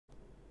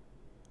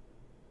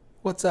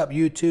What's up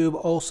YouTube,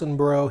 Olsen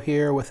Bro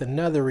here with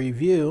another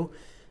review.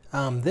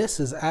 This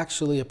is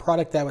actually a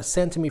product that was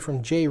sent to me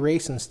from Jay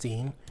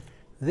Racenstein.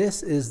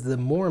 This is the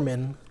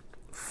Moerman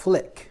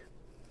Fliq.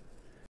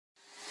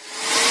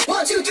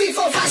 1, 2, 3,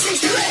 4, 5,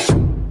 6, 2,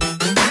 8.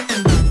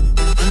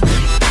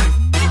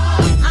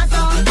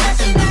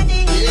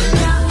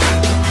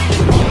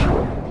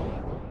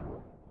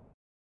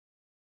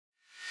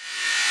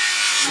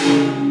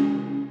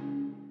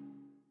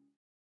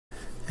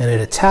 And it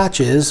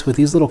attaches with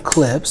these little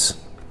clips.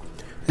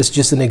 It's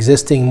just an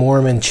existing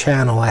Moerman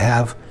channel.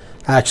 I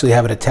actually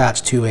have it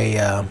attached to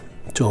a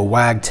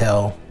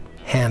wagtail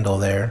handle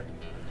there.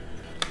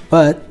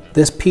 But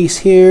this piece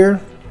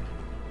here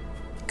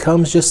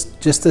comes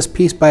just this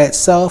piece by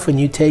itself, and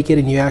you take it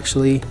and you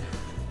actually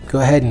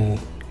go ahead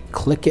and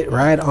click it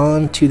right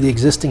onto the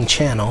existing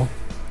channel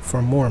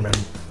from Moerman.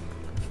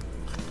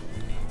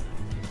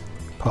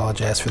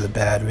 Apologize for the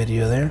bad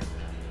video there.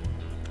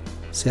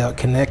 See how it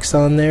connects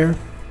on there?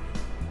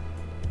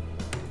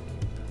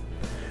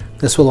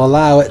 This will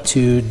allow it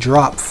to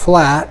drop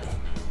flat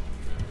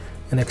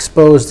and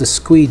expose the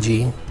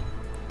squeegee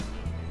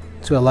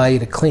to allow you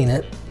to clean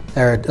it,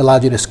 or it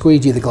allowed you to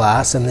squeegee the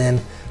glass, and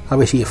then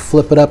obviously you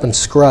flip it up and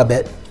scrub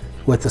it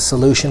with the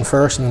solution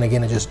first, and then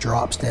again it just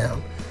drops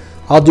down.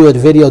 I'll do a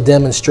video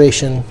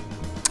demonstration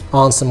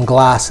on some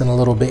glass in a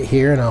little bit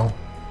here, and I'll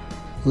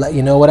let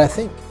you know what I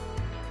think.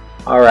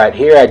 Alright,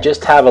 here I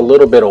just have a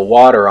little bit of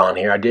water on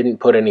here. I didn't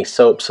put any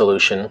soap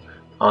solution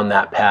on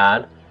that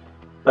pad.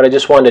 But I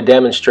just wanted to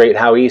demonstrate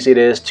how easy it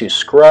is to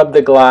scrub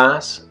the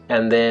glass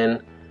and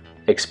then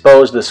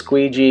expose the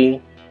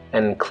squeegee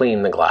and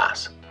clean the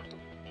glass.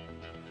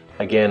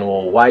 Again,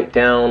 we'll wipe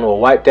down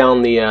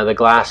the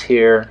glass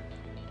here,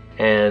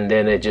 and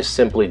then it just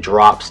simply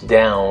drops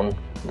down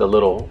the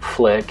little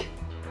flick,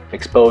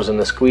 exposing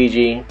the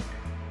squeegee,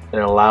 and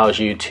it allows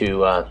you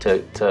to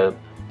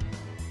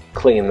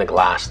clean the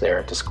glass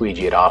there, to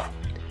squeegee it off.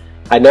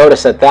 I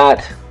noticed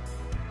that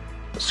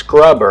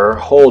scrubber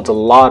holds a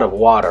lot of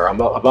water.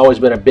 I've always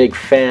been a big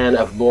fan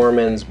of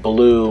Moerman's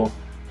blue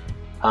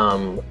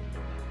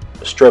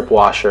strip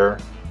washer,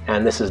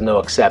 and this is no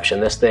exception.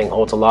 This thing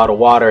holds a lot of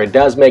water. It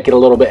does make it a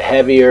little bit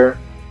heavier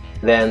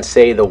than,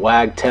 say, the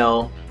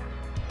wagtail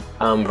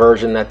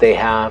version that they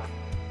have,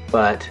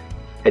 but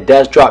it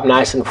does drop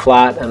nice and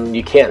flat, and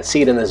you can't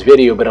see it in this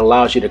video, but it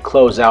allows you to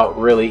close out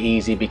really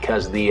easy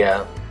because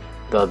the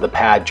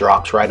pad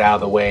drops right out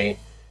of the way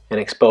and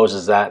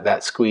exposes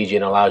that squeegee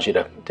and allows you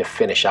to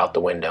finish out the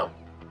window.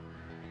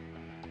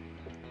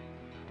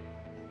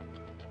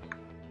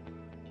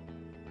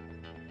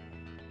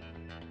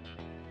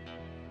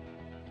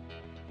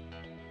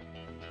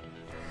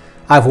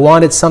 I've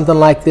wanted something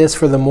like this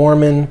for the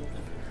Moerman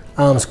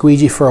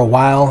squeegee for a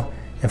while.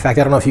 In fact,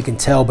 I don't know if you can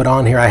tell, but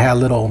on here I had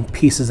little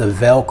pieces of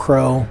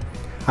Velcro.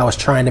 I was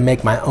trying to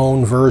make my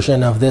own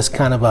version of this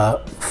kind of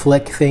a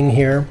flick thing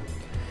here,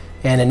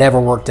 and it never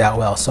worked out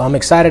well. So I'm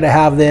excited to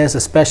have this,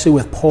 especially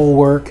with pole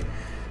work.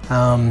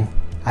 I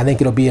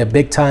think it'll be a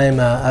big time,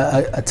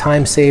 a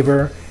time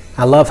saver.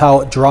 I love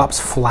how it drops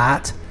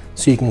flat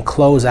so you can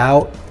close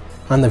out.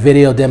 On the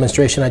video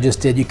demonstration I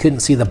just did, you couldn't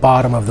see the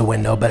bottom of the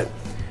window, but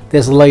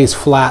this lays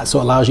flat so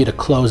it allows you to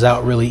close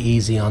out really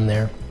easy on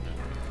there.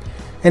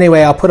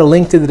 Anyway, I'll put a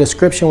link to the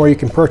description where you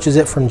can purchase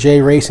it from Jay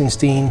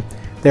Racenstein.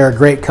 They're a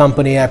great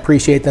company. I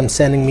appreciate them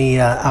sending me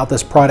out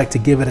this product to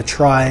give it a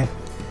try.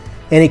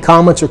 Any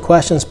comments or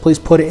questions, please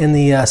put it in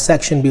the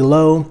section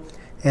below.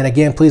 And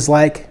again, please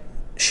like,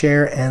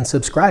 share, and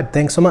subscribe.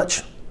 Thanks so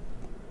much.